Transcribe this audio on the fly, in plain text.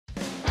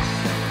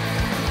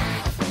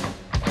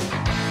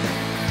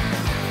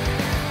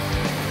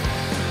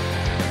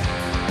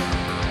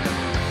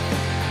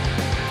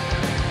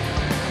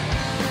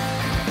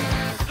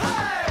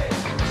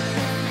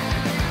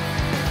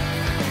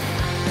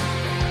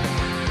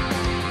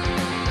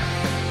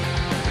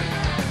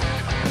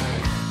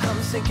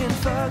sinking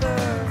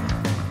further.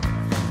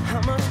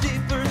 How much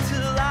deeper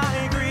till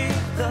I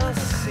breathe the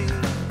sea?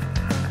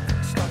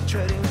 Stop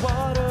treading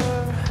water.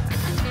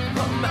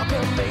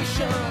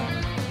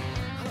 Amalgamation.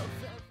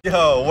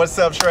 Yo, what's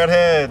up, shred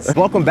heads?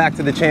 Welcome back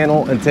to the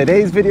channel. In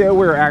today's video,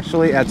 we're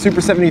actually at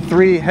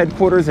Super73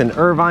 Headquarters in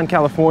Irvine,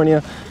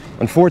 California.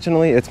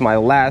 Unfortunately, it's my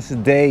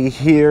last day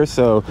here,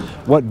 so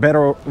what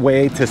better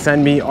way to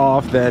send me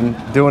off than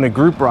doing a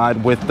group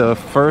ride with the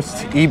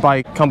first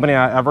e-bike company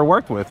I ever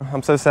worked with.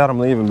 I'm so sad I'm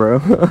leaving, bro.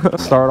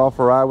 Start off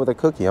a ride with a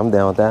cookie. I'm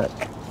down with that.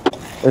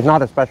 It's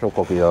not a special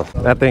cookie though.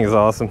 That thing is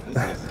awesome.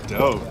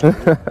 Dope.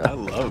 I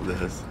love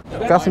this.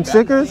 Got some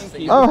stickers?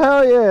 Oh,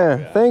 hell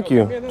yeah. Thank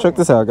you. Check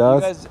this out,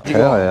 guys.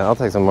 Hell yeah, I'll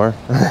take some more.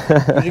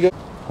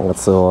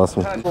 That's so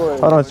awesome.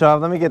 Hold on, Shav,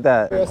 let me get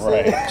that.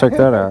 Right. Check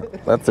that out.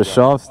 That's a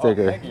Shav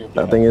sticker.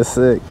 That thing is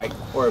sick.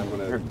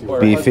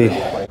 Beefy.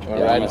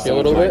 Ride a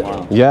little bit?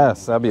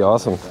 Yes, that'd be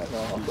awesome.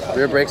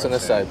 Rear brakes on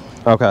this side.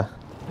 Okay.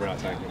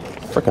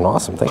 Freaking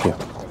awesome, thank you.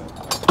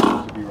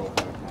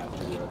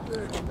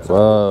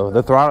 Whoa,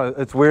 the throttle,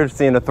 it's weird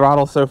seeing the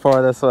throttle so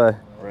far this way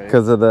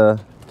because of the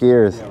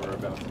gears.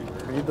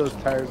 Need those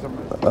tires.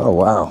 Oh,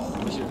 wow.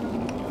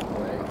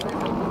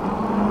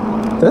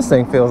 This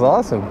thing feels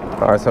awesome.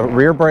 All right, so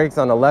rear brakes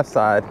on the left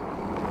side.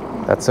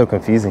 That's so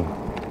confusing.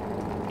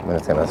 And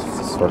it's gonna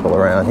circle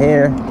around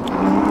here.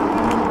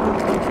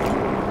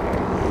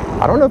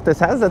 I don't know if this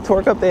has a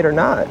torque update or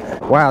not.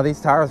 Wow,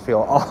 these tires feel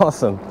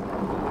awesome.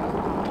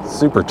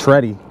 Super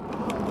tready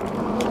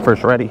for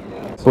Shreddie.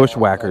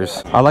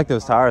 Bushwhackers. I like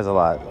those tires a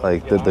lot.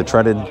 Like the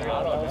treaded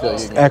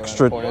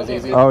extra.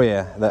 Oh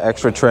yeah, the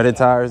extra treaded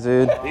tires,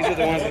 dude. These are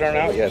the ones that aren't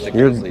out yet.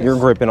 You're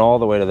gripping all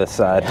the way to this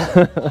side.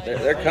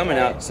 they're coming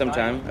out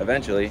sometime,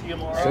 eventually.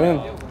 Soon.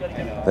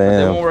 But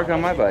they won't work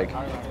on my bike.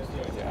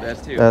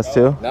 That's two. That's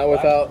two?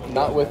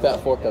 Not with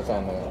that fork that's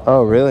on there.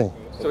 Oh, really?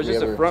 So it's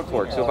just a front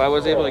fork. So if I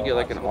was able to get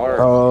like an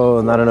R.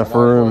 Oh, not enough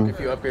room. If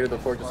you upgraded the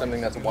fork to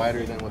something that's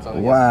wider than what's on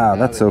the Wow,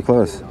 that's so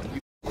close.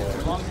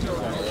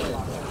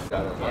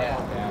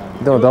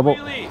 Doing double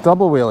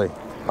wheelie.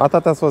 I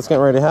thought that's what's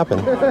getting ready to happen.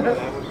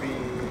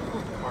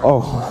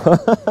 Oh,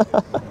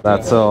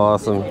 that's so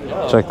awesome.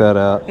 Check that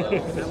out.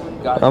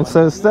 I'm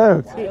so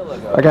stoked.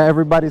 I got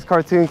everybody's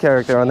cartoon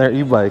character on their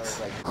e-bikes.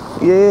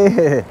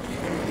 Yeah.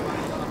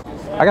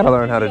 I gotta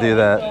learn how to do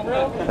that.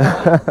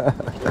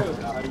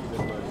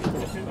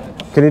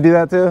 Can you do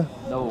that too?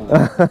 No.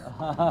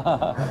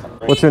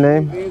 What's your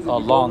name?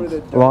 Long.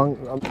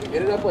 Long?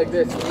 Get it up like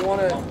this. You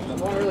want to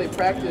really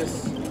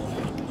practice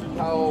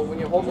how when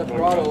you're holding the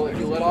throttle, if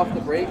you let off the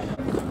brake.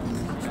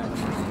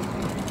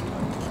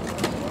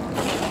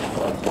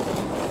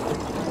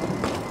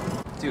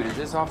 Dude, is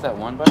this off that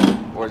one bike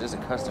or is this a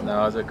custom?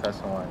 No, it's a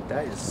custom one.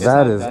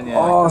 That is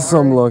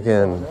awesome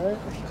looking.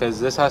 Because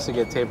this has to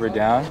get tapered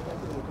down.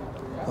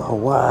 Oh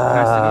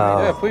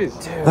wow! Yeah, please.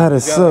 That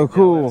is so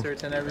cool.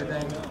 And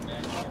everything.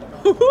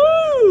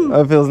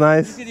 That feels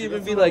nice. You could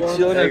even be like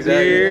chilling up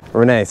here.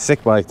 Renee,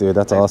 sick bike, dude.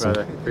 That's Thanks, awesome.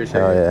 brother.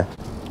 Appreciate Hell it.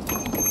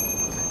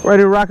 yeah.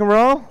 Ready to rock and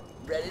roll?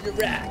 Ready to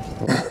rock.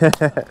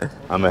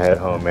 I'm gonna head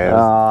home, man.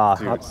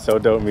 Dude, so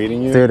dope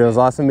meeting you. Dude, it was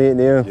awesome meeting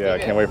you. Yeah, I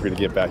can't wait for you to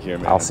get back here,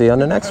 man. I'll see you on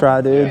the next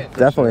ride, dude.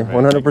 Definitely,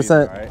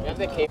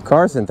 100%.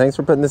 Carson, thanks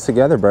for putting this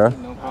together, bro.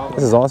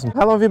 This is awesome.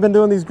 How long have you been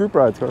doing these group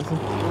rides, Carson?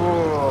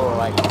 Oh,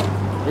 like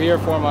 3 or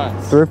 4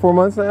 months. 3 or 4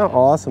 months now?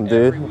 Awesome,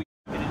 dude.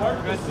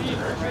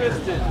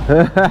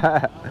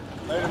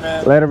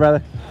 Later,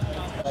 brother.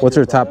 What's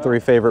your top 3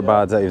 favorite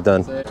bods that you've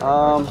done?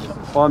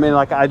 Well, I mean,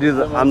 like I'm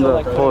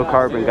the full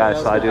carbon guy,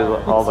 so I do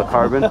all the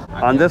carbon.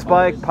 On this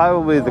bike,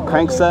 probably the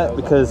crankset,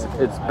 because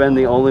it's been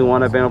the only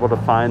one I've been able to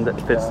find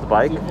that fits the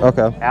bike.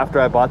 Okay.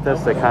 After I bought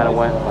this, they kind of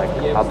went like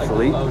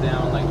obsolete,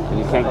 and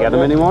you can't get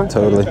them anymore.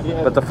 Totally.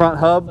 But the front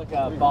hub, that's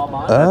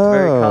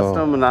very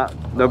custom,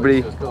 and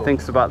nobody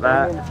thinks about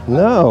that.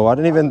 No, I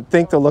didn't even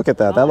think to look at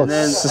that. That looks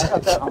sick.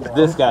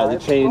 This guy, the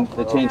chain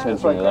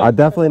transmitter. I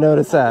definitely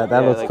noticed that.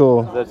 That looks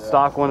cool. The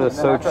stock one is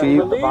so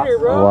cheap.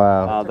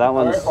 Wow. That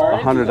one's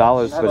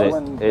 $100, but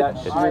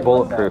it's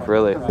bulletproof,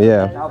 really.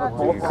 Yeah.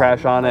 You can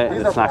crash on it,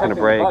 it's not going to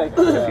break.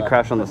 If you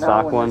crash on the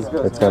stock one,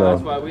 It's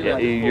gonna. yeah,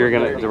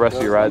 the rest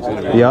of your ride's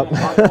going to be Yep.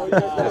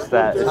 just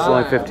that. It's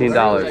only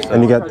 $15.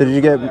 And you got? Did you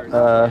get?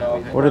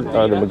 What are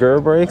the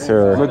Magura brakes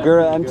or?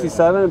 Magura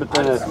MT7, but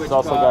then it's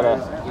also got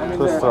a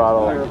twist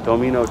throttle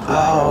Domino 2.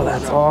 Oh,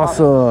 that's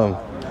awesome.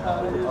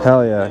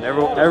 Hell yeah.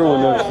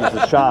 Everyone notices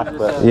the shock,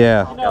 but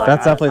Yeah,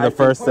 that's definitely the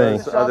first thing.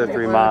 those other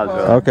 3 mods.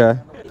 Okay.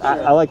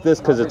 I like this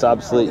because it's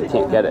obsolete. You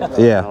can't get it.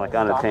 Yeah. Like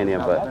on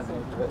titanium, but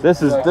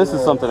this is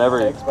something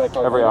every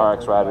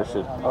RX rider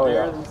should.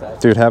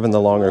 Dude, having the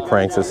longer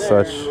cranks is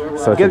such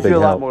a Gives big you a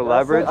lot help. more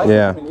leverage.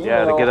 Yeah.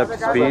 Yeah, to get up to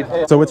speed.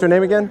 So what's your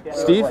name again?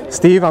 Steve?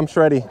 Steve, I'm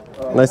Shreddie.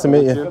 Nice to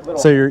meet you.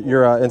 So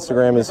your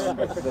Instagram is?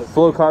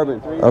 Flow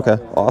Carbon. Okay,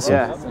 awesome.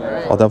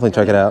 Yeah. I'll definitely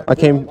check it out. I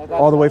came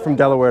all the way from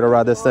Delaware to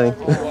ride this thing.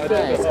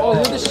 Oh,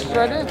 you're the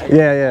shredder?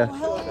 Yeah.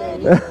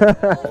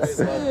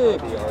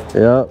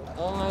 Yep.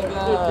 Oh my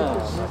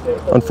gosh.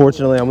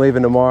 Unfortunately, I'm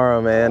leaving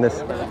tomorrow, man.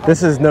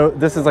 This is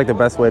like the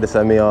best way to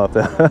send me off.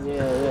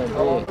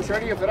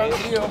 Shreddie, if it on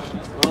you.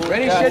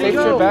 Ready, Shreddie,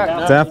 go.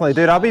 Definitely,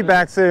 dude. I'll be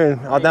back soon.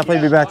 I'll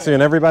definitely be back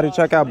soon. Everybody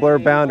check out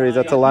Blurred Boundaries.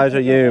 That's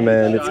Elijah Yu,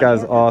 man. This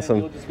guy's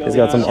awesome. He's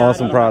got some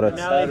awesome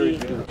products.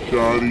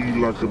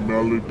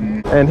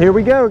 And here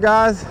we go,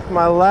 guys.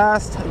 My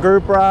last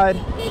group ride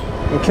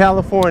in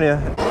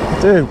California.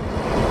 Dude,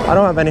 I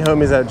don't have any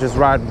homies that just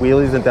ride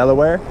wheelies in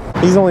Delaware.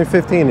 He's only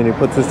 15 and he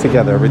puts this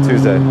together every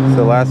Tuesday. So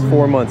the last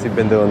 4 months he's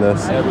been doing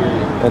this.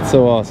 That's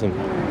so awesome.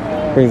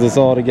 Brings us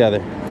all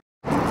together.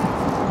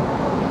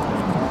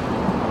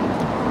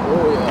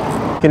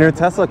 Can your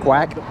Tesla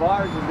quack?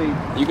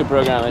 You can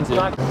program it too.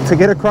 To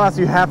get across,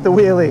 you have to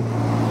wheelie.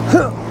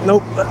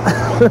 Nope.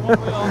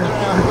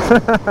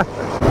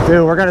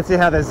 Dude, we're gonna see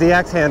how the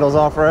ZX handles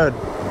off-road.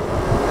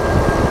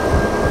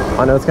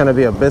 I know it's gonna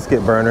be a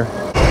biscuit burner.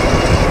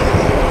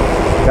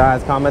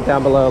 Guys, comment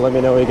down below. Let me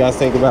know what you guys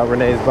think about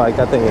Renee's bike.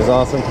 That thing is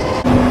awesome.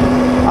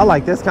 I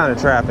like this kind of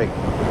traffic.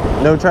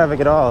 No traffic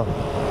at all.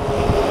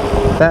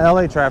 That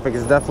LA traffic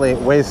is definitely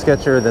way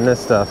sketchier than this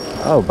stuff.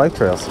 Oh, bike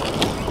trails.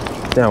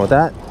 Down with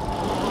that.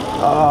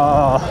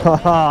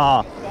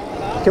 Oh,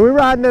 can we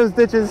ride in those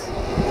ditches?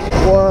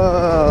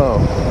 Whoa.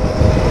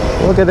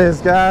 Look at this,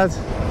 guys.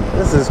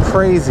 This is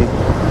crazy.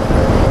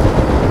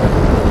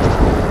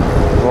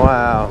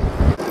 Wow.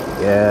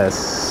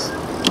 Yes.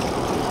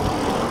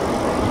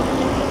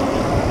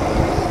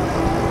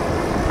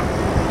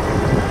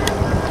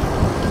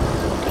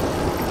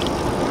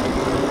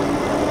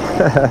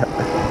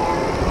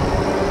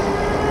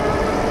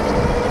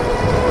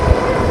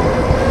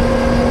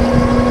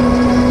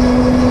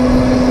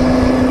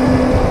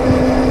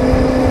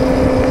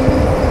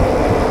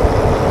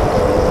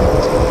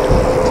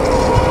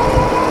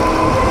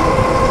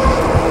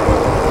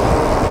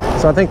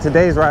 So I think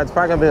today's ride is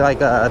probably gonna be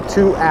like a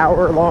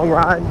 2-hour long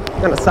ride.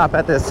 I'm gonna stop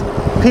at this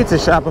pizza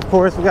shop, of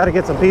course. We gotta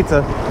get some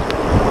pizza.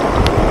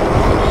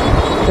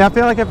 Yeah, I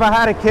feel like if I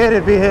had a kid,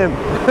 it'd be him.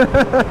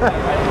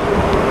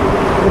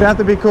 You'd have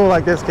to be cool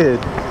like this kid.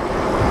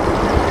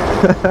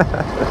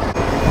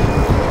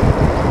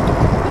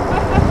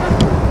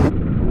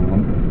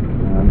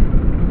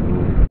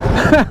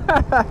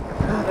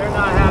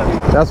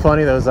 That's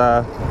funny, those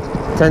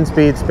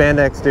 10-speed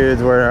spandex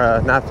dudes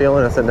were not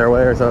feeling us in their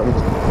way or something.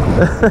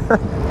 I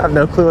have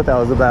no clue what that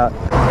was about.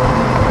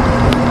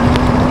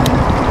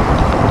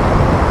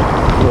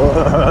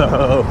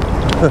 Whoa.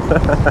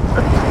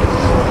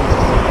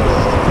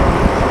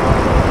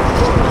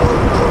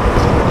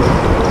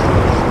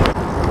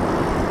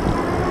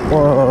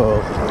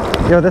 Whoa.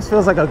 Yo, this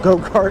feels like a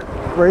go-kart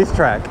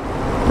racetrack.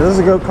 This is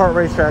a go-kart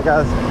racetrack,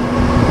 guys.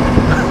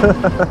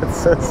 It's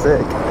so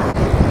sick.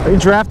 Are you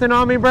drafting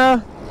on me,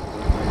 bro?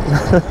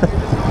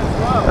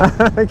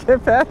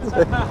 Get past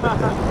it.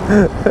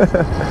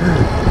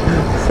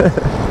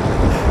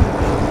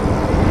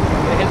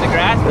 Hit the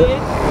grass,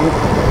 dude?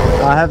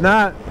 I have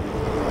not.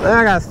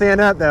 I gotta stand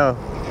up though.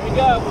 Here we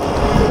go.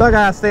 I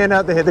gotta stand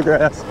up to hit the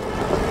grass.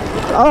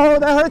 Oh,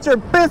 that hurts your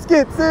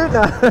biscuits, dude.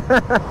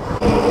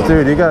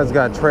 Dude, you guys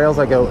got trails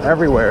that go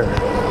everywhere.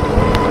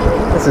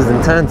 This is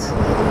intense.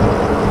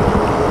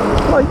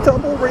 Like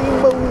double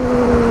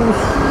rainbows.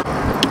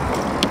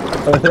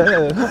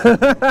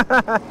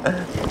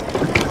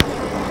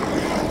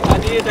 I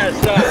needed that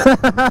stuff.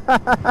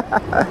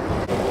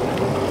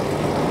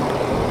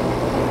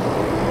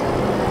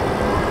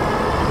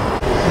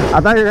 I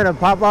thought you were gonna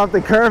pop off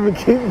the curb and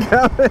keep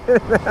going.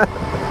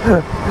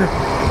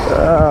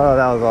 Oh,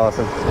 that was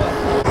awesome.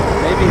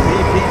 Maybe Z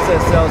Pizza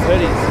sells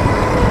hoodies.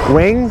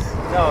 Wings?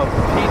 No,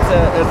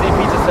 Z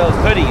Pizza sells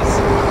hoodies.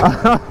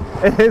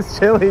 It is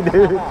chilly,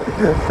 dude.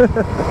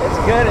 It's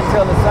good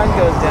until the sun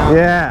goes down.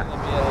 Yeah.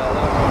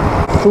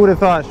 Who would have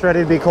thought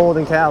Shreddie'd be cold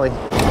in Cali?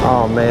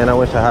 Oh man, I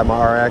wish I had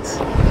my RX.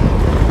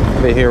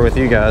 I'll be here with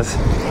you guys.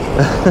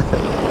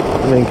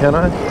 I mean, can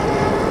I?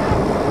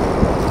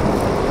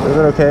 Is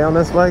it okay on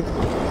this bike?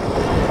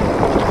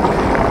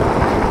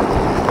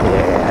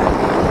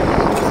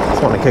 Yeah.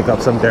 Just want to kick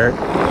up some dirt.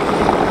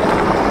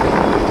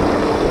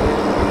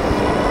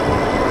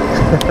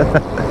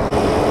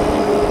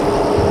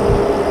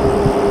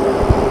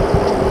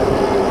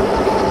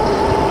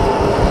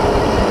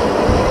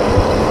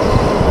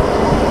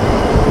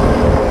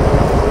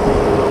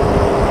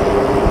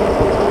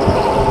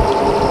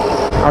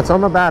 So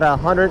I'm about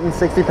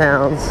 160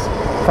 pounds,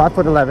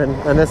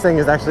 5'11", and this thing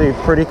is actually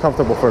pretty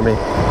comfortable for me.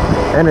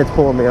 And it's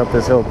pulling me up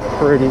this hill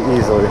pretty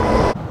easily.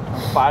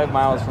 5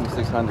 miles from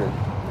 600.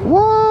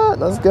 What?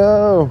 Let's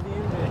go.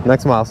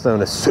 Next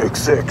milestone is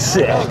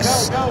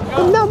 666.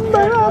 The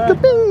number of the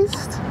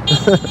beast.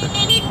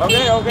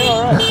 Okay, all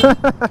right.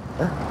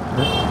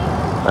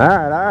 All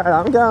right,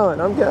 I'm going.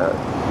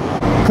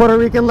 Puerto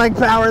Rican leg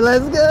power,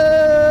 let's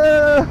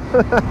go.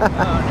 Oh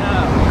no.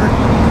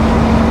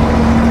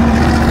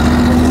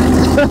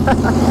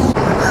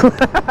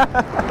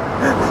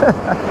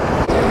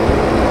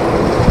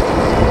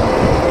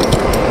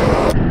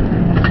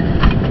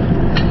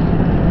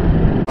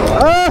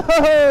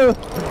 Oh!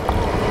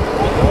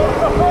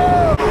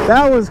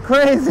 That was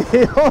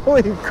crazy.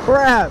 Holy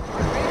crap.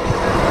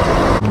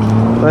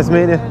 Nice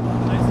meeting you.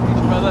 Nice to meet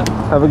you, brother.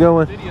 Have a good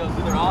one. Videos,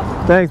 they're awesome.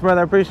 Thanks,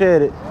 brother. I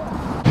appreciate it.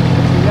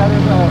 Yeah,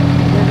 they've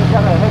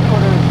got a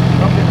headquarters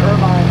up in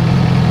Irvine,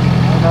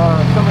 and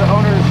some of the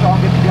owners all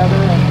get together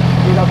and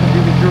meet up and do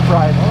the group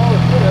ride. Oh,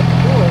 good. That's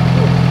cool. That's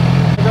cool.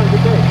 Have a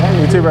good day. Hey,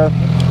 you too, brother.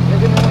 Hey,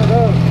 give me one of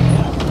those.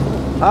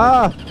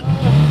 Ah.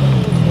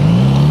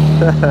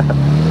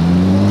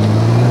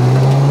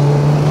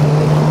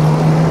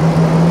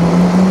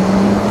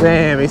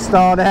 Damn, he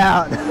stalled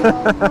out.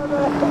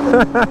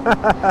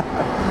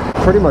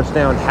 Pretty much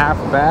down half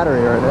a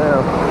battery right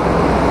now.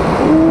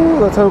 Ooh,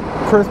 let's hope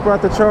Chris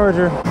brought the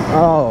charger.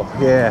 Oh,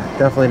 yeah,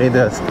 definitely need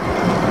this.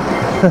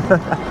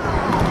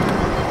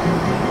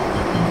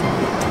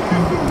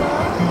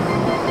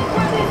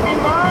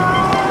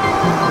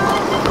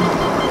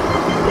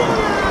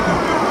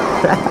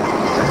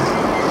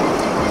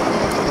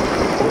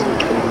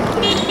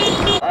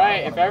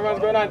 Alright, if everyone's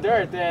going on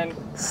dirt, then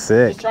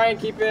Sick. just try and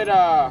keep it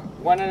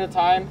one at a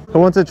time. Who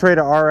wants to trade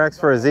a RX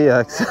for a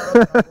ZX?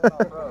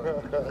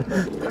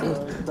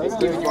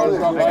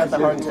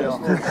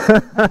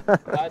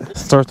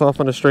 Starts off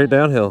on a straight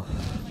downhill.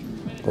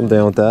 I'm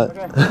down with that.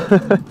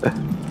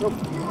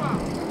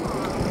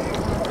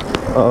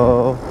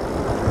 Oh.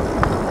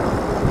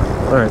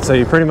 Alright, so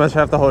you pretty much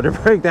have to hold your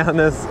brake down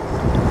this.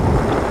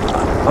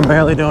 I'm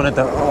barely doing it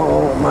though.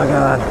 Oh my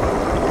god.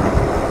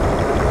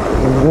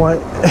 What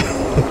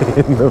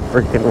in the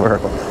freaking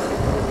world?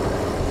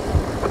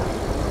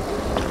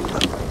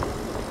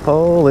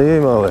 Holy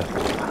moly.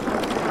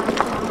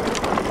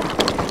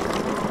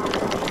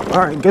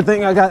 Alright, good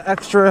thing I got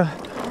extra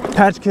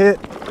patch kit,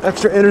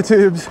 extra inner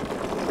tubes.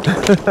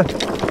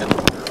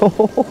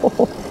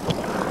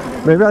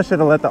 Maybe I should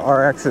have let the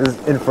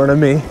RXs in front of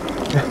me.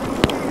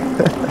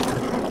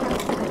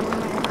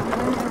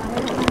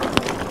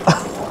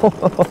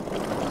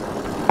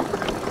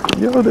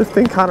 Yo, this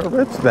thing kind of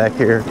rips back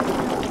here.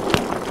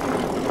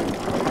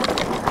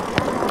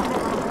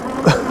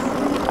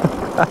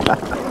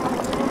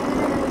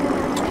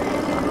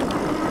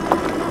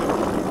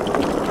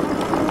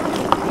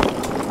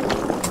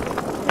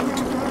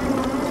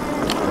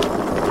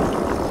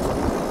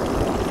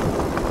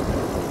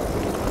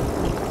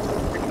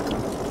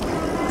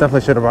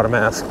 Definitely should have brought a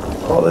mask.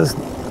 All this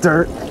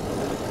dirt.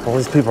 All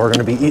these people are going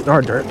to be eating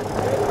our dirt.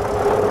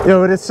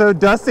 Yo, it is so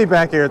dusty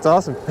back here. It's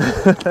awesome.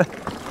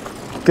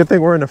 Good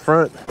thing we're in the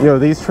front. Yo,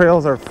 these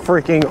trails are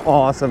freaking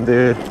awesome,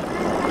 dude.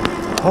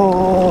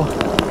 Oh,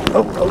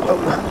 oh, oh, oh.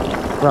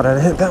 Thought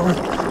I'd hit that one.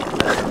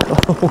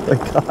 Oh my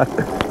god.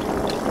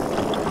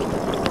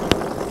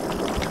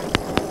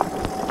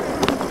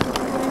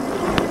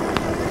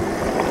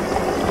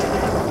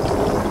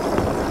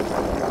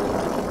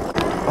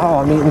 Oh,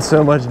 I'm eating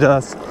so much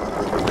dust.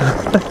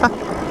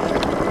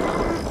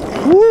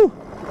 Woo!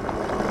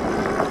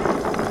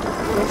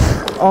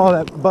 Oh,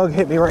 that bug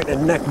hit me right in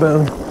the neck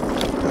bone.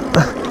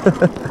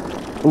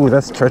 Ooh,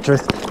 that's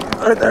treacherous.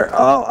 Right there.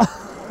 Oh!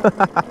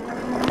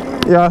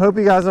 Yeah, I hope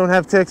you guys don't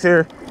have ticks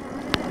here.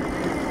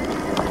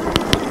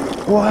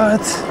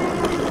 What?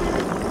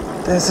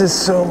 This is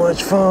so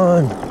much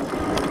fun.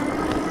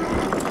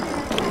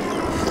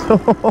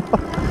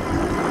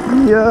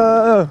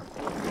 Yo!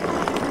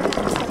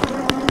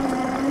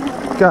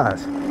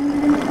 Guys.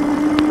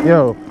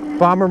 Yo,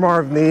 Bomber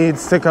Marv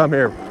needs to come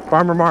here.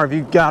 Bomber Marv,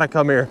 you gotta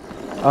come here.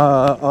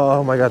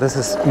 Oh my god, this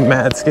is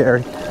mad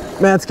scary.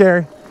 Mad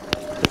scary.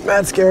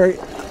 Mad scary.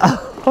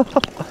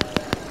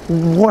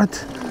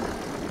 What?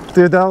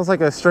 Dude, that was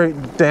like a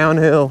straight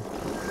downhill.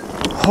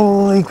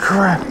 Holy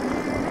crap.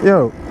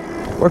 Yo,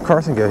 where'd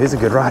Carson go? He's a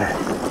good rider.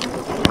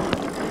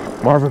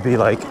 Marv would be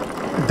like,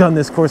 done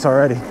this course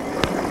already.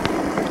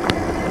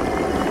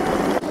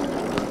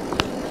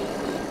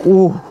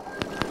 Ooh.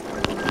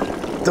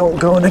 Don't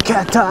go in the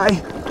cacti.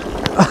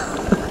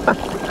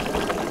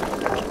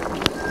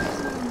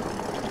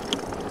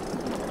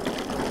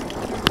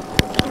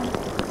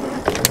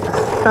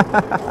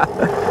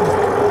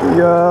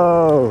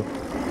 Yo,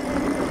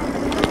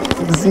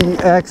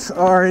 ZX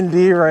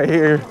R&D right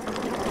here.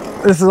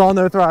 This is all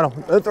no throttle,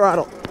 no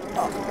throttle.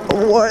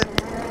 What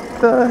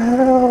the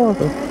hell?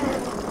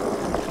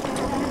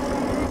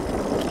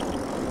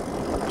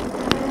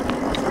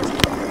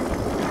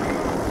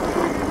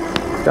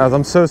 Guys,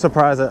 I'm so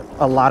surprised that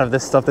a lot of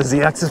this stuff, the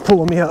ZX is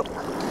pulling me up.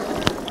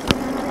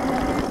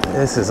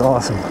 This is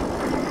awesome.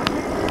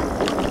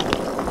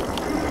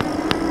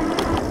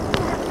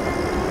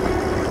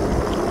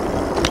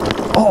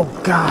 Oh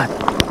God.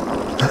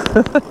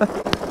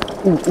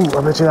 Ooh, ooh,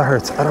 I bet you that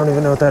hurts. I don't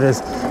even know what that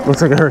is.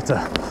 Looks like it hurts.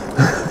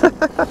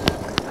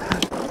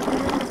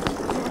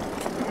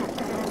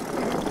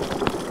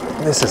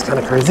 This is kind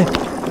of crazy.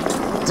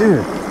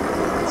 Dude,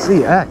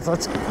 ZX,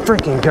 let's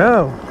freaking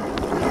go.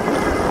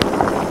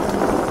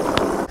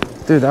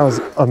 Dude, that was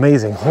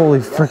amazing. Holy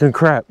freaking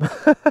crap.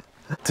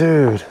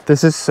 Dude,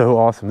 this is so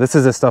awesome. This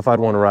is the stuff I'd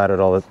want to ride at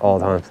all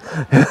times.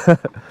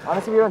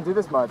 Honestly, we don't do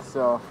this much,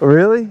 so.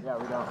 Really? Yeah,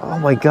 we don't. Oh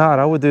my God,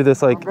 I would do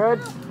this like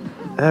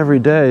every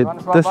day.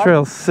 This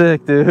trail's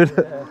sick, dude. You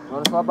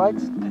want to swap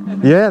bikes?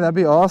 Yeah, that'd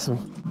be awesome.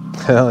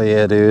 Hell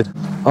yeah, dude.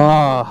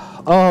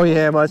 Oh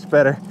yeah, much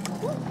better.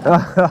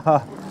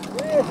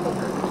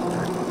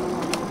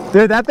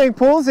 Dude, that thing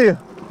pulls you.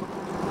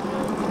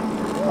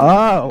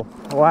 Oh,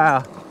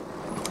 wow.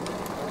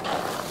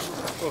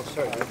 Oh,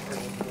 sorry.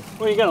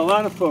 Well, you got a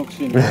lot of folks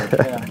in here.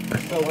 Yeah.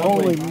 So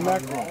holy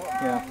mackerel.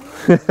 Yeah.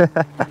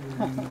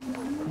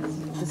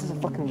 This is a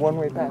fucking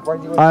one-way path.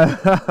 Why'd you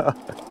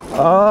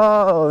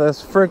Oh,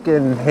 those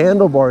freaking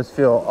handlebars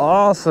feel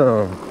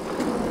awesome.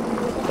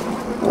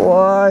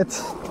 What?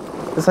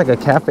 It's like a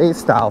cafe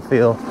style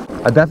feel.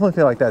 I definitely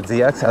feel like that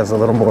ZX has a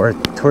little more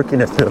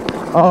torquiness to it.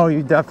 Oh,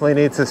 you definitely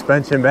need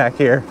suspension back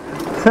here.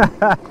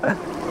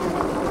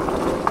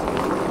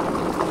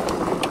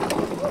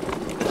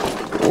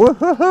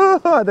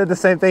 Woohoo! I did the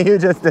same thing you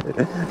just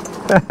did.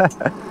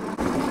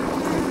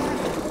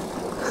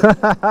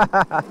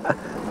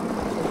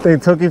 They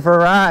took you for a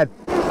ride.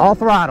 All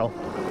throttle.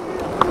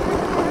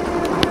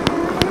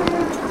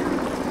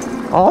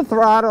 All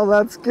throttle,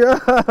 let's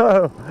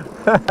go.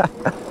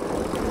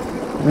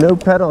 No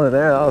pedal in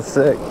there, that was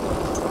sick.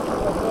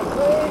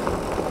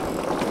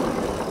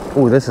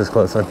 Ooh, this is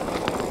close one.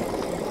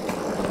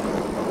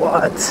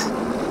 What?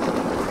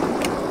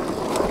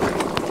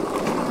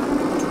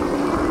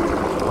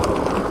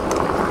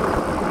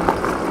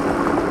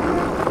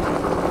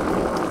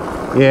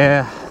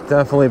 Yeah,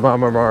 definitely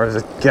Bomber Mars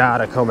has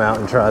gotta come out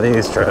and try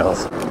these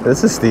trails.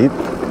 This is steep.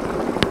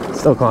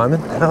 Still climbing?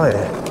 Hell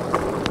yeah.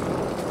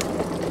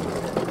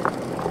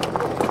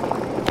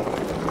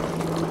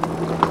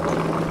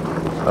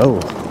 Oh,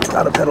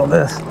 gotta pedal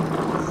this.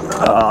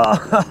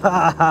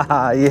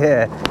 Oh,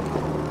 yeah.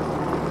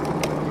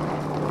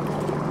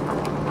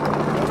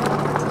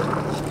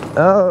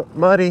 Oh,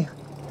 muddy.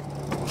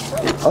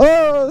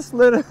 Oh,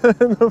 slid in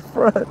the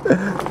front.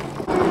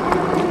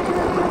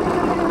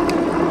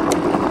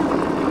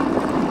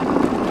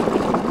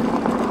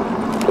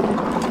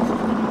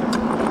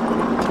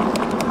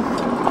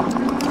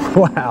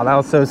 Wow, that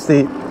was so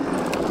steep.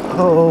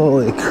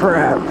 Holy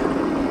crap.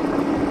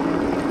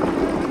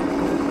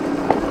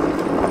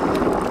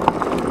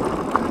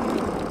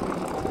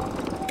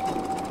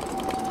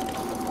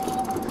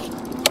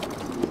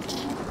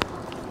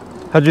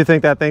 How'd you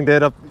think that thing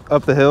did up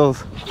the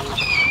hills? It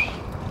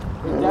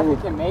definitely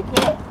can make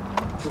it.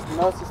 With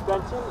no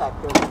suspension, that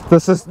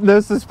goes. The no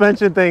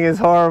suspension thing is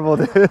horrible,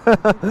 dude.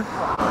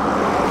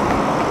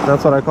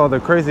 That's what I call the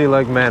crazy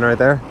leg man right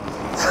there.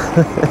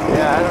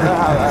 Yeah, I don't know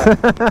how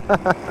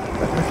that.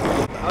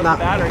 How's the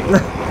battery?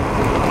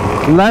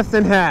 Less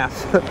than half.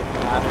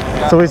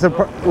 So we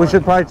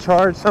should probably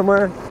charge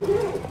somewhere.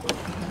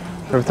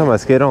 Every time I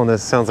skate on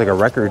this, it sounds like a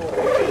record.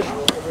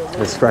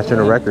 It's scratching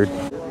a record.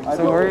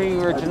 So where are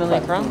you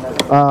originally from?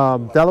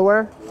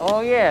 Delaware.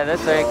 Oh yeah,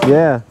 that's right.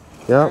 Yeah.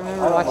 I Yep.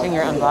 remember watching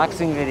your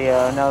unboxing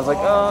video and I was like,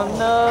 oh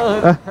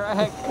no, it's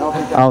cracked.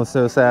 I was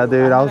so sad,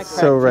 dude. I was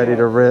so ready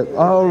to rip.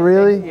 Oh,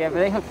 really? Yeah, but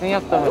they hooked me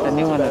up though with the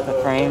new one with the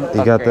frame.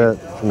 You got upgrade.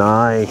 that?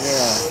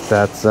 Nice. Yeah.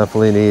 That's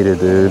definitely needed,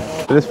 dude.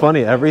 It's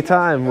funny, every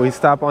time we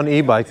stop on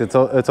e-bikes, it's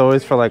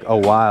always for like a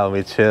while.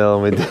 We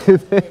chill and we do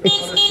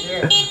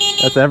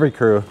things. That's every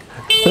crew.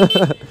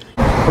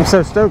 I'm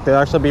so stoked to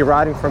actually be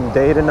riding from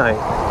day to night.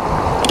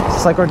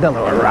 Just like our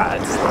Delaware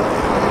rides.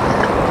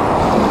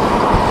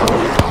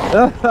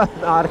 No,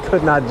 I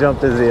could not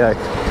jump the ZX.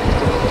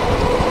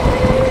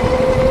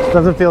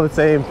 Doesn't feel the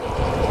same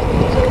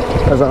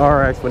as an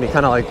RX when you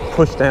kind of like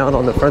push down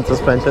on the front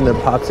suspension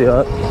and pops you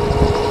up.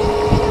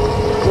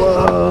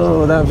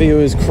 Whoa, that view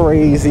is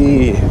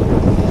crazy.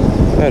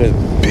 That is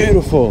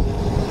beautiful.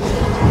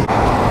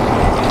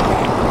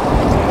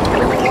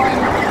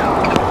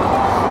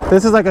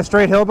 This is like a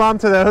straight hill bomb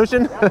to the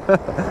ocean?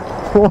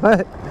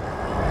 What?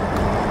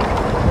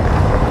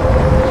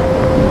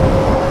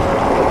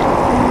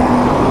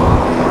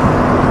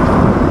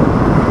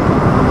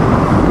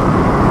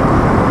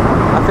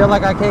 I feel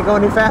like I can't go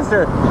any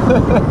faster.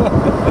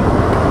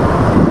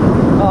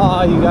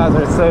 Oh, you guys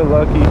are so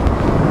lucky.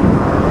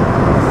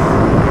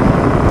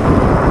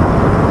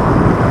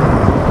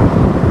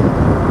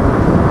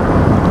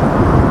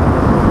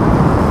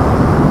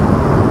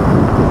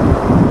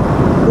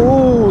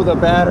 Ooh, the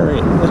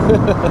battery.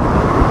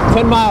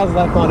 10 miles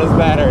left on his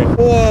battery.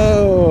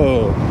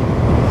 Whoa,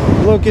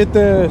 look at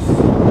this.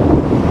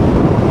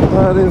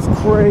 That is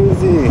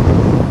crazy.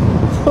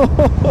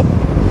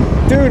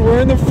 Dude, we're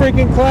in the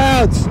freaking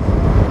clouds.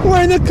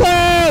 We're in the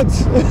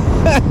clouds.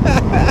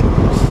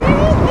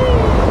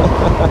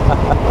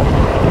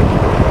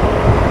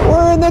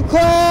 We're in the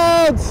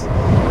clouds.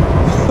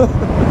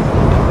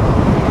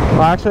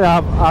 Well, actually,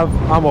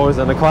 I'm always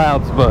in the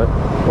clouds, but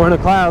we're in the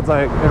clouds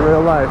like in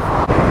real life.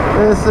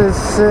 This is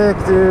sick,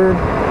 dude.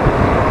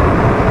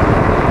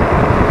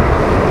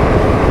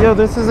 Yo,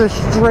 this is a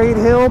straight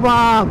hill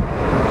bomb.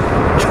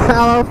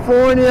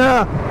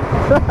 California.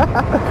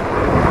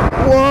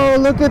 Whoa,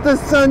 look at the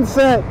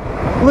sunset.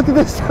 Look at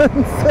the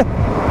sunset.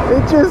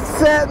 It just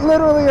set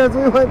literally as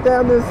we went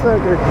down this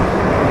sucker.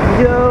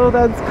 Yo,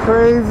 that's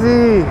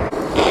crazy.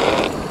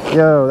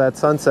 Yo, that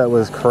sunset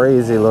was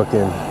crazy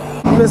looking.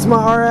 I miss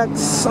my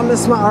RX. I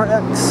miss my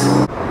RX.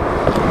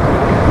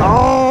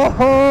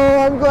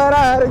 Oh, I'm glad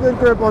I had a good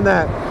grip on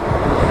that.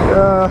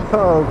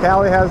 Oh,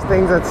 Cali has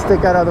things that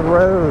stick out of the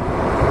road.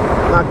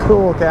 Not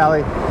cool,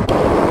 Callie.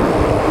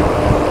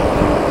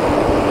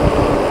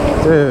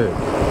 Dude.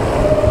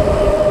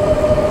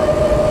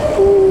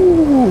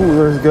 Ooh,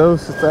 there's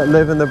ghosts that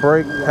live in the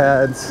brake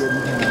pads.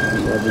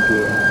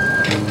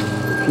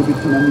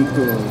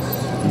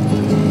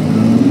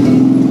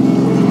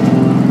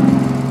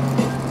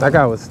 That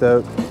guy was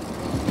stoked.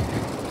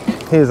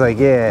 He was like,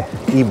 yeah,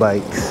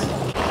 e-bikes.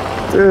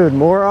 Dude,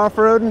 more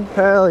off-roading?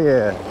 Hell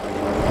yeah.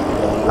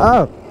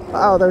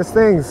 Oh, there's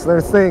things,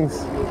 there's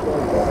things.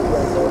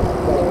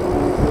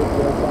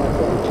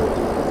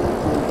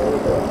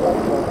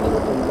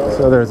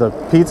 So there's a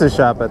pizza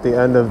shop at the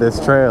end of this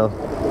trail.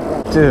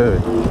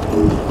 Dude,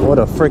 what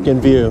a freaking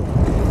view.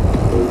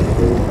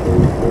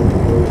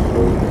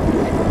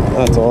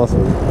 That's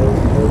awesome.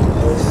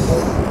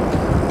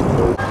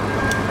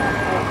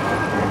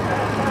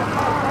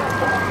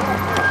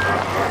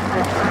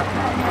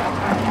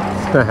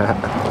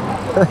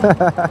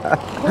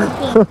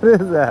 What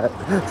is that?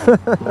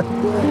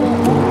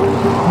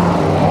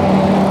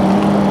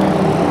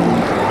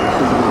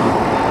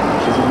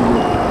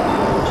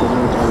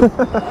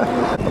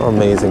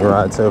 Amazing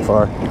ride so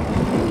far.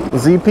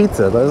 Z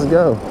Pizza, let's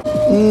go.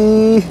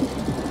 Eee.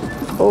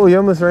 Oh, you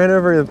almost ran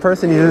over the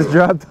person you just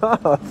dropped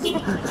off.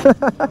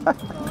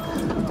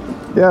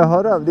 Yeah,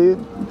 hold up, dude.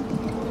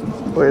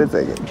 Wait a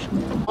second.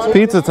 It's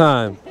pizza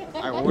time.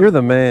 You're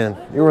the man.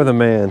 You were the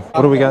man.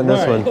 What do we got in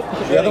this one?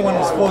 The other one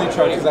was fully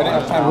charged because I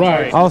didn't have time.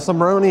 Right. Oh, some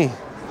Roni.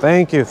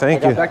 Thank you,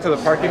 thank you. Back to the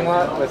parking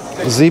lot.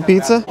 Z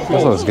Pizza?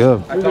 This one's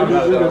good.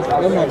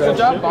 Good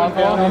job,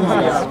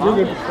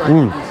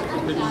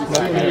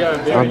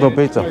 I'll go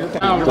pizza.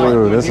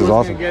 Dude, this is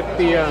awesome. Get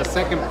the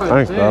second punch.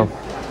 Thanks, bro.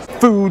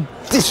 Food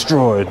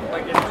destroyed.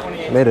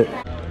 Made it.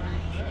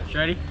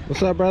 Shreddie?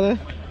 What's up, brother?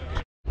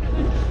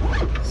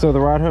 So the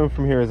ride home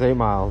from here is 8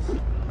 miles.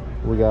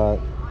 We got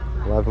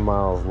 11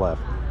 miles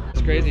left.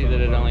 It's crazy that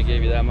it only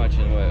gave you that much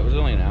in what? It was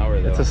only an hour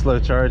though. It's a slow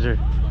charger.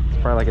 It's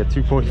probably like a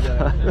 2.5. It's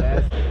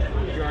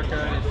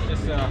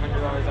just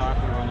 $100 off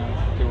if you want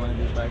to do one of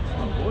these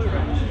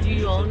bikes. Do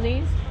you own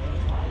these?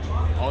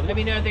 I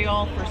mean, are they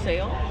all for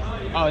sale?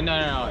 Oh,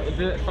 no. Is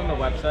it from the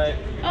website?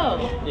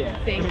 Oh, yeah.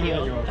 Thank you.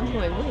 I'm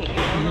going, wait, you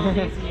own all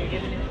these and you're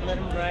giving it, let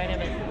them ride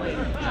them and wait.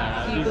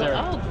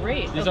 Oh,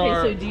 great. Okay,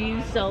 so do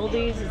you sell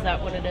these? Is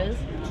that what it is?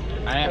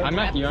 I'm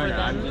not the owner.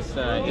 I'm just,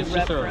 it's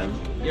just a...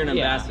 You're an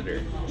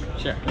ambassador.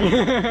 Sure.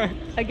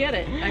 I get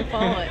it. I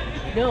follow it.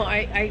 No,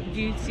 I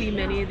do you see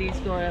many of these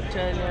going up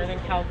to Northern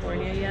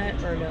California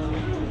yet, or no?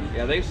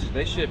 Yeah, they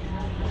ship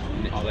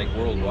like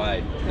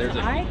worldwide.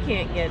 I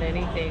can't get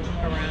anything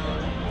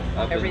around.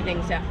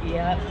 Everything's out.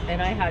 Yep.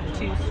 And I had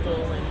 2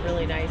 stolen,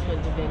 really nice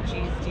ones, Da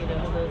Vinci's. Do you know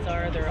who those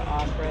are? They're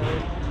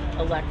off-road,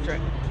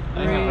 electric,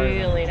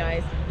 really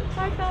nice.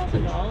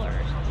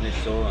 $5,000. They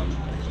stole them.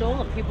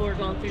 People are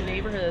going through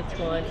neighborhoods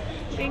going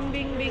bing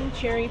bing bing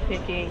cherry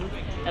picking,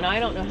 and I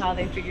don't know how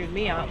they figured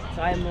me out because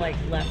I'm like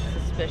less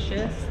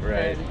suspicious.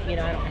 Right. And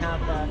I don't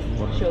have the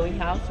showy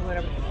house or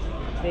whatever.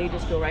 They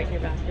just go right in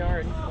your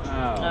backyard.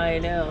 Oh. I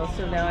know.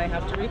 So now I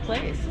have to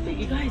replace. But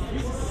you guys,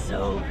 this is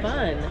so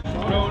fun.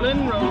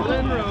 Rolling.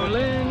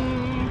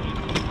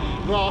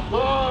 Roll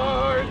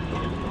hard.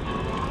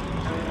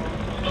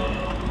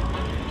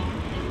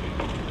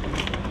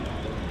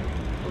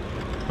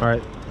 All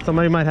right,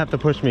 somebody might have to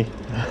push me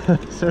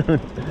soon.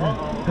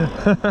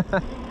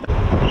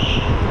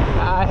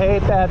 I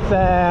hate that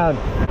sound.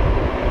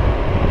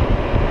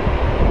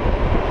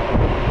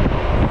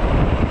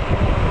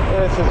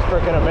 This is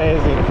freaking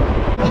amazing.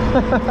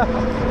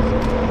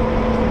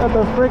 Got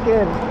the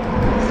freaking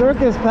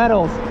circus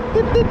pedals.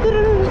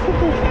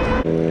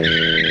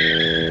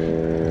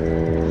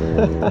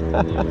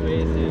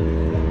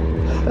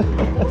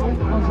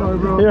 I'm sorry,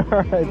 bro. You're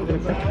all right,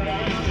 dude.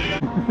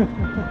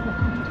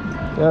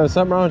 Yo,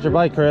 something wrong with your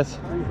bike, Chris?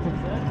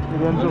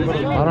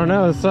 I don't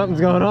know,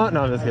 something's going on.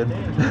 No, I'm just kidding.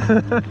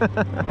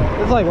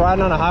 It's like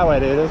riding on a highway,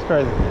 dude. It's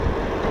crazy.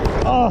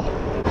 Oh,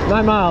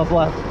 9 miles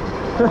left.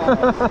 Oh,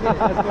 shit,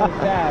 that's going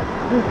fast.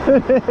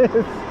 It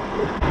is.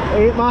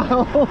 8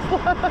 miles.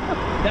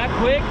 That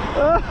quick?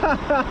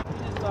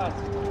 Just lost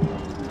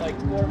like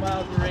 4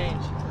 miles of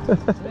range.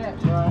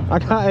 I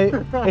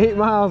got 8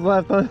 miles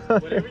left on.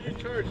 Whatever you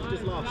charge, you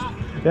just lost.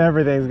 Yeah,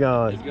 everything's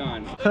gone. It's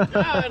gone.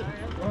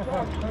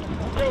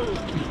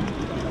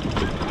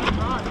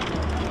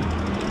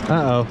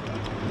 Uh-oh.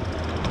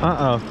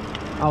 Uh-oh.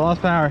 I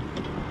lost power.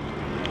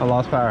 I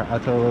lost power. I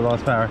totally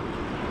lost power.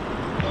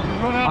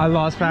 I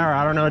lost power.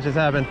 I don't know what just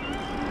happened.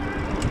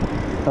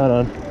 Hold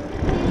on.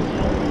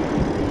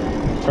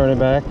 Turn it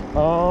back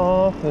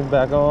off and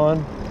back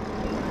on.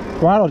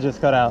 Throttle just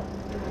cut out.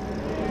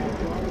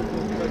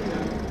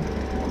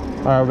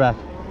 Alright, we're back.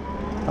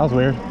 That was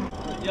weird.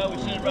 Yo, we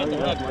should have brought the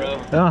hook,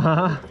 bro.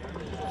 Uh-huh.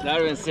 That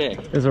would have been sick.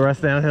 Is the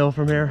rest downhill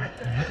from here?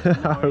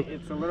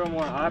 It's a little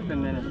more up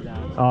and then it's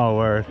down. Oh,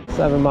 word.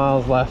 7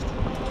 miles left.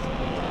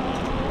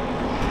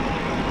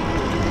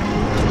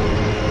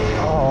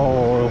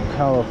 Oh,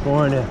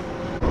 California.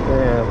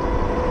 Damn.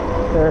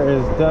 There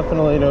is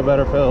definitely no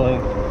better feeling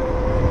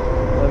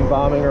than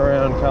bombing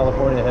around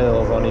California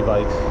hills on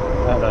e-bikes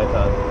at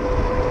nighttime.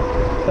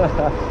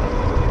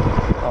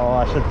 Oh,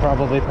 I should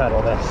probably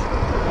pedal this.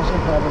 I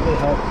should probably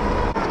help.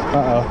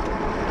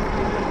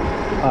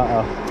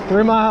 Uh-oh.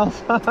 3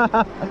 miles.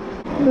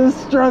 This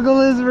struggle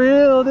is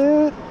real,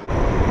 dude.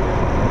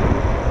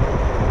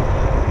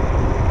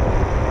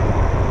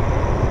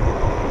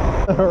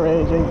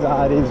 Range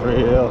anxiety is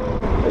real.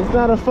 It's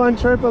not a fun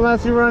trip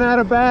unless you run out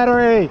of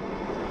battery.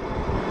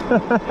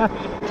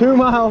 2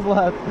 miles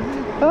left.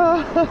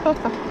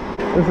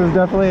 This is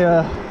definitely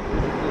a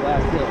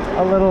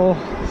little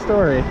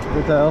story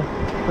to tell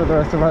for the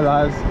rest of our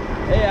lives.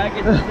 Hey, I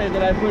get to say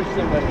that I pushed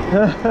somebody.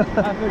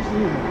 I pushed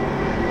you.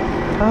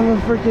 I'm a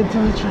freaking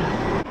tow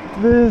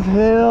truck. This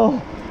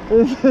hill.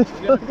 Is this,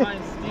 You gotta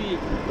find Steve.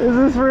 is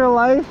this real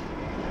life?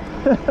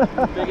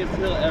 Biggest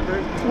hill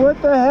ever.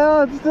 What the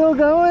hell? It's still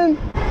going?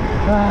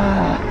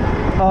 Ah.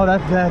 Oh,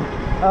 that's dead.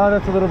 Oh,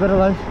 that's a little bit of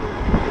life.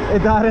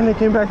 It died and it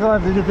came back to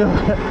life. Did you feel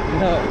it?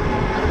 No.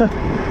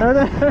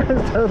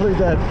 It's totally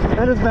dead.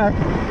 And it's back.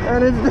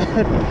 And it's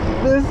dead.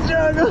 The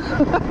struggle.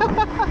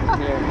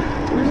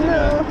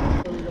 No.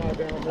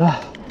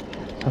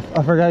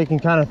 I forgot you can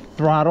kind of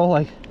throttle,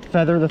 like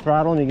feather the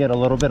throttle, and you get a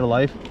little bit of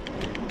life.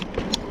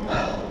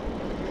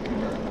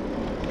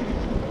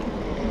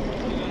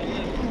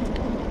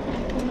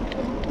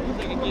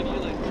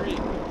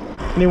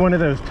 Need one of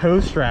those toe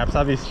straps,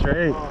 I'd be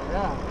straight. Oh,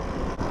 yeah.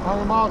 How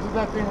many miles did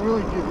that thing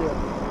really give you?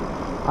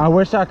 I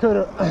wish I could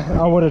have,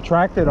 I would have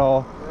tracked it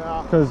all.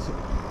 Yeah. Because,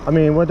 I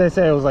mean, what'd they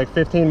say? It was like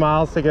 15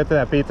 miles to get to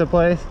that pizza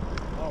place.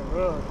 Oh,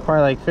 really?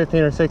 Probably like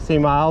 15 or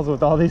 16 miles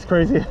with all these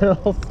crazy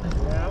hills.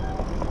 Yeah.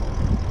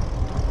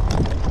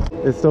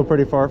 It's still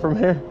pretty far from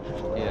here.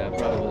 Yeah,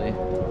 probably.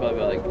 Probably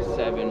about like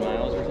 7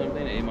 miles or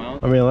something, 8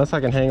 miles. I mean, unless I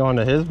can hang on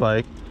to his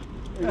bike.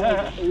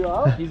 Are you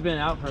out? He's been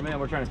out for a minute.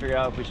 We're trying to figure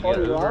out if we should get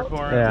an Uber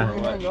for him. Yeah. Or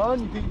what. Hang on?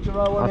 You think you can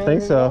run one I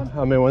think so.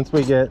 I mean, once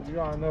we get... You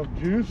got enough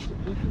juice?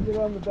 You can get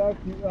on the back.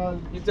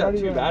 He's got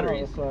 2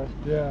 batteries.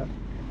 Yeah.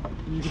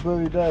 You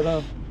completely dead,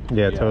 huh?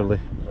 Yeah, totally.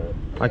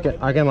 I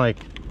can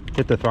like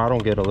hit the throttle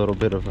and get a little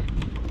bit of a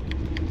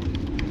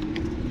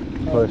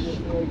push.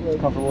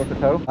 Comfortable with the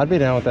toe? I'd be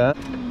down with that.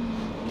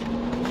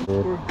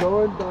 We're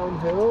going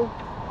downhill.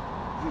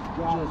 Just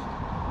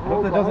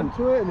hold on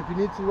to it, and if you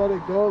need to let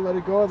it go,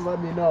 and let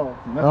me know.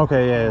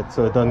 Okay, yeah,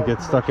 so it doesn't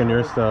get stuck in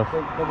your stuff.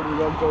 Nobody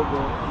runs over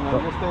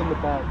it. Just stay in the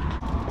back.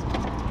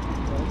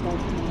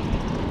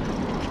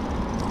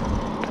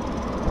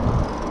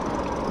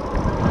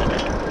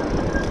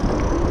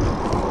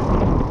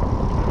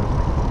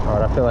 All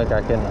right, I feel like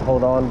I can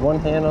hold on one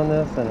hand on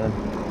this and then...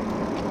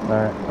 All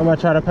right, I'm gonna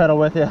try to pedal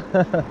with you.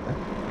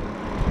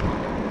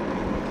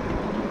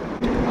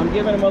 I'm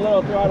giving him a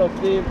little throttle,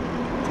 Steve.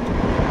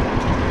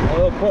 A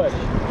little push.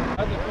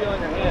 How's it feel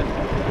in your hand?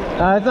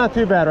 It's not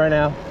too bad right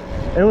now.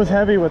 It was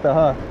heavy with the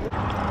huck.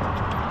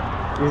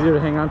 Easier to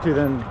hang on to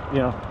than, you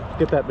know,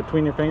 get that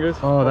between your fingers.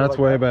 Oh, that's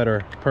way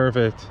better.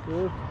 Perfect.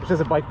 It's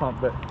just a bike pump,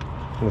 but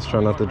Let's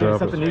try not to drop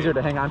something it. easier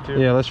to hang on to.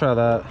 Yeah, let's try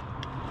that.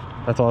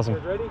 That's awesome.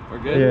 Ready? We're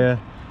good? Yeah.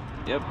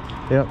 Yep.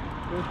 Yep.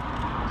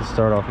 Just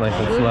start off nice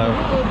and slow.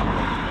 There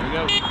we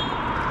go.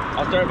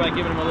 I'll start by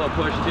giving him a little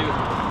push too.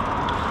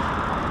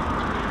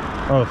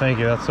 Oh, thank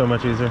you. That's so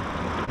much easier.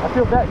 I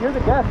feel bad. You're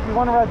the guest. You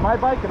want to ride my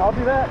bike and I'll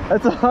do that?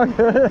 It's all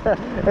good.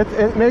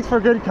 It makes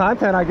for good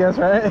content, I guess,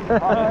 right?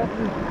 All right.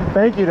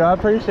 Thank you, though. I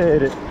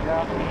appreciate it.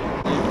 Yeah.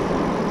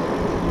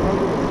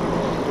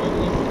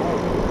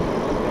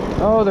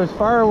 Oh, there's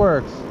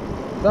fireworks.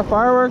 Is that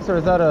fireworks or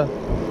is that a...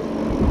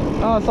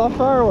 Oh, it's all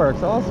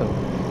fireworks. Awesome.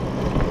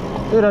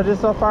 Dude, I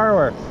just saw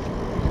fireworks.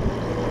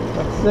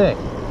 That's sick.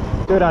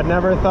 Dude, I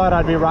never thought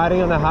I'd be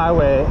riding on the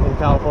highway in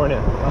California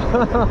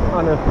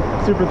on a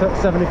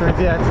Super73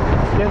 TACK,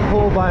 getting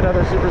pulled by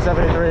another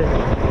Super73.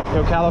 You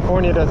know,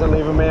 California doesn't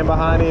leave a man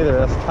behind either.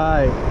 That's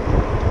tight.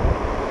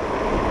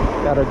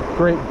 Got a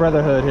great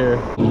brotherhood here.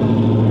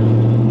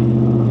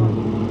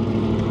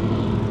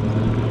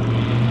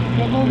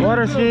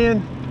 Water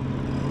skiing.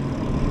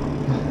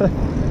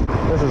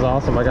 This is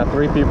awesome. I got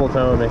 3 people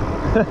towing me.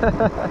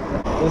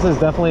 This is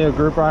definitely a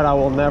group ride I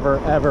will never,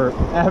 ever,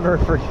 ever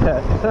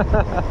forget.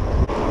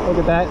 Look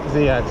at that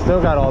ZX.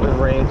 Still got all the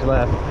range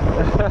left.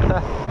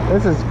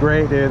 This is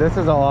great, dude. This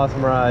is an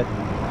awesome ride.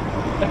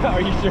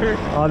 Are you sure?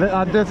 Oh,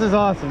 this is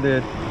awesome,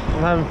 dude.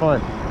 I'm having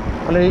fun.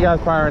 I know you guys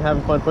probably aren't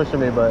having fun pushing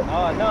me, but...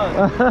 Oh,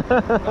 no.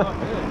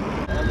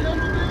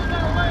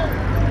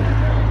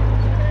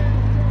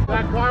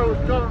 That car was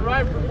coming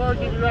right for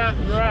parking your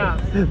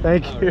ass.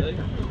 Thank you. Really?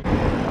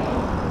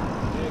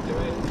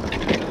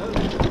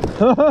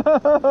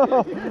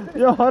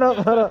 Yo, hold up.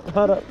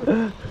 Hold on.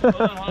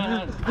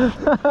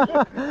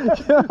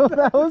 Yo,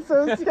 that was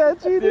so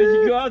sketchy, dude.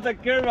 Dude, you go out the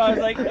curve, I was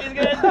like, he's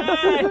gonna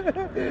die.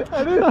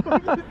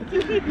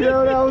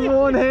 Yo, that was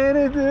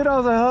one-handed, dude. I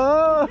was like,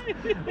 oh.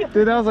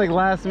 Dude, that was like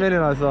last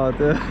minute I saw it,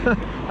 dude. All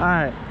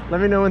right,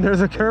 let me know when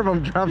there's a curve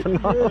I'm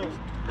dropping off.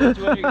 Which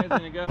way are you guys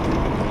gonna go?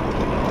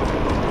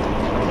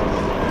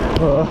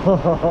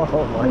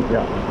 Oh my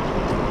God.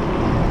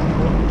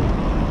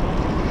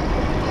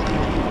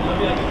 It'll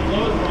be like a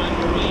close run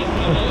for me.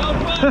 I'm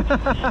like,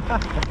 oh,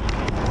 fuck.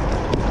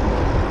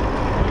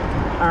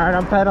 right,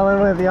 I'm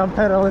pedaling with you. I'm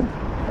pedaling.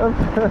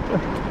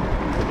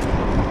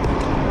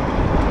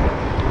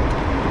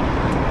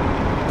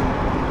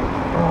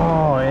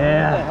 Oh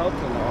yeah.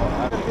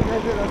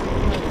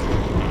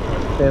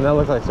 Damn, that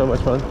looks like so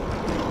much fun.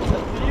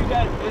 You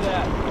guys do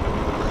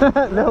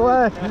that. No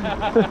way.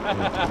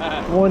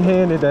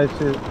 One-handed that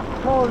shit.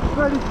 Oh, it's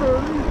ready for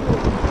a reason.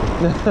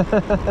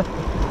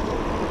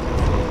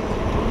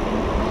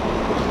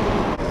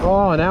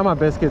 Oh, now my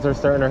biscuits are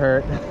starting to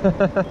hurt.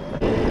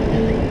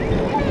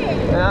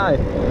 Hi.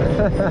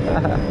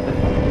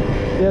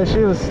 Yeah, she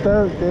was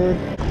stoked, dude.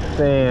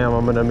 Damn,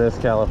 I'm gonna miss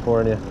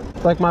California.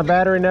 It's like my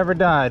battery never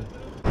died.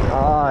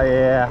 Oh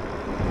yeah,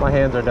 my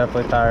hands are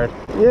definitely tired.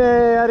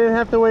 Yay, I didn't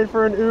have to wait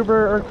for an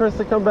Uber or Chris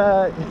to come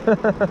back.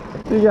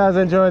 If you guys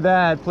enjoyed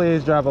that,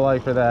 please drop a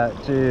like for that.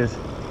 Jeez.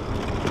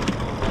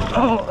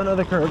 Oh,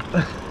 another curb.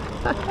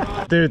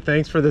 Dude,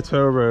 thanks for the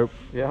tow rope.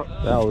 Yeah.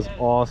 That was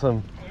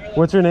awesome.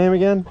 What's your name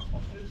again?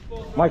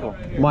 Michael.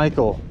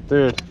 Michael.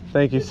 Dude,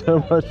 thank you so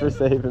much for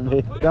saving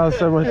me. That was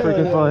so much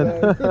freaking fun.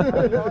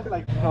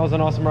 That was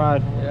an awesome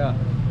ride. Yeah.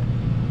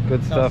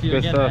 Good stuff,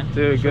 good stuff. Man.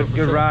 Dude,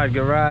 good ride,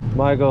 good ride.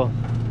 Michael,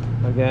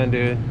 again,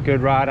 dude,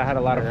 good ride. I had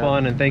a lot of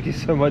fun, and thank you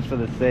so much for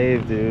the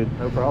save, dude.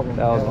 No problem.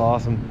 That was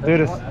awesome.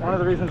 Dude, one of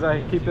the reasons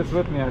I keep this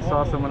with me, I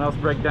saw someone else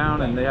break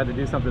down and they had to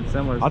do something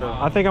similar. So.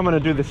 I think I'm gonna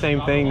do the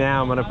same thing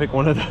now. I'm gonna pick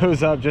one of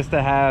those up just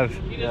to have,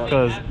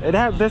 because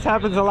this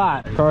happens a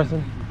lot.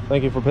 Carson,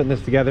 thank you for putting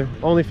this together.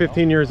 Only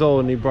 15 years old,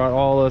 and he brought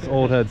all us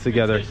old heads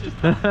together.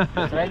 That's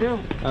what I do.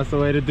 That's the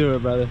way to do it,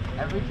 brother.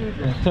 Every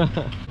Tuesday.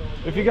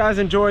 If you guys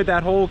enjoyed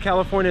that whole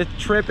California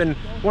trip and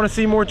want to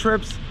see more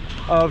trips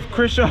of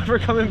Chris Shoffer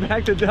coming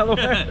back to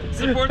Delaware,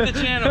 support the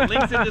channel.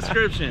 Links in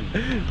description.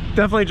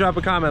 Definitely drop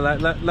a comment.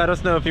 Let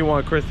us know if you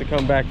want Chris to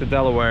come back to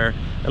Delaware,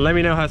 and let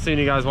me know how soon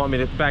you guys want me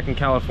to back in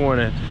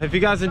California. If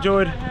you guys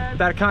enjoyed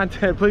that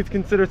content, please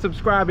consider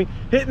subscribing,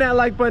 hitting that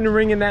like button, and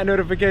ringing that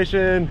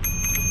notification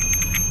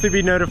to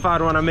be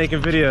notified when I'm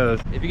making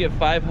videos. If you get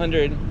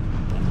 500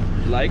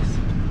 likes,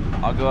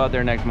 I'll go out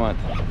there next month.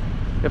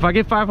 If I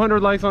get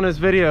 500 likes on this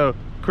video,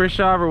 Chris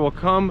Shoffer will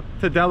come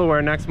to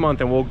Delaware next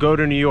month and we'll go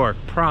to New York,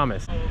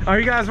 promise. Are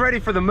you guys ready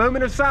for the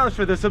moment of silence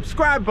for the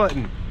subscribe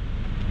button?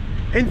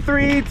 In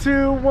 3,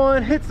 2,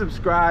 1, hit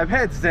subscribe,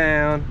 heads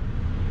down.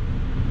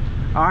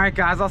 All right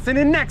guys, I'll see you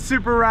in the next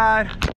super ride.